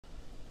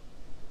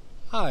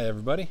Hi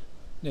everybody,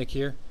 Nick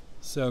here.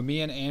 So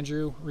me and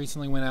Andrew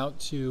recently went out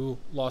to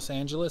Los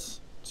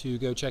Angeles to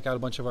go check out a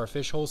bunch of our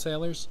fish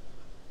wholesalers.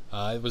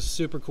 It was a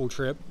super cool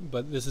trip,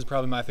 but this is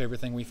probably my favorite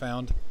thing we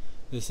found.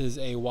 This is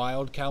a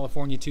wild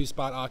California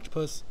two-spot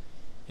octopus,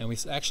 and we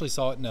actually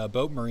saw it in a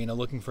boat marina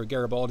looking for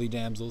Garibaldi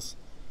damsels.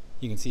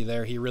 You can see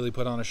there he really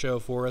put on a show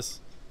for us,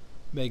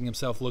 making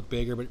himself look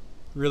bigger, but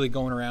really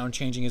going around,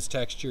 changing his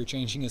texture,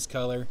 changing his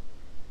color.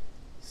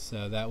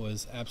 So that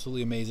was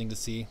absolutely amazing to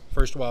see.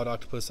 First wild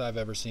octopus I've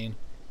ever seen.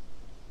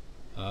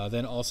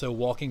 Then also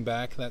walking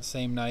back that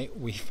same night,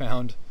 we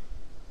found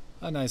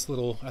a nice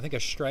little, I think a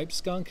striped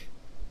skunk,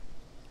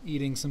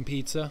 eating some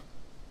pizza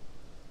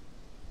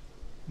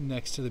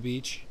next to the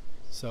beach.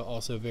 So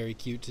also very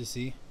cute to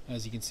see.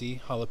 As you can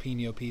see,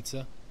 jalapeno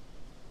pizza,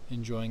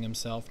 enjoying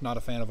himself. Not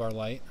a fan of our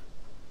light,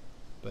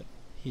 but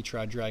he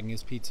tried dragging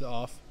his pizza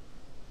off.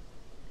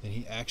 Then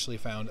he actually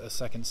found a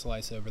second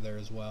slice over there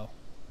as well.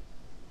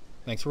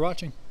 Thanks for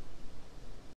watching.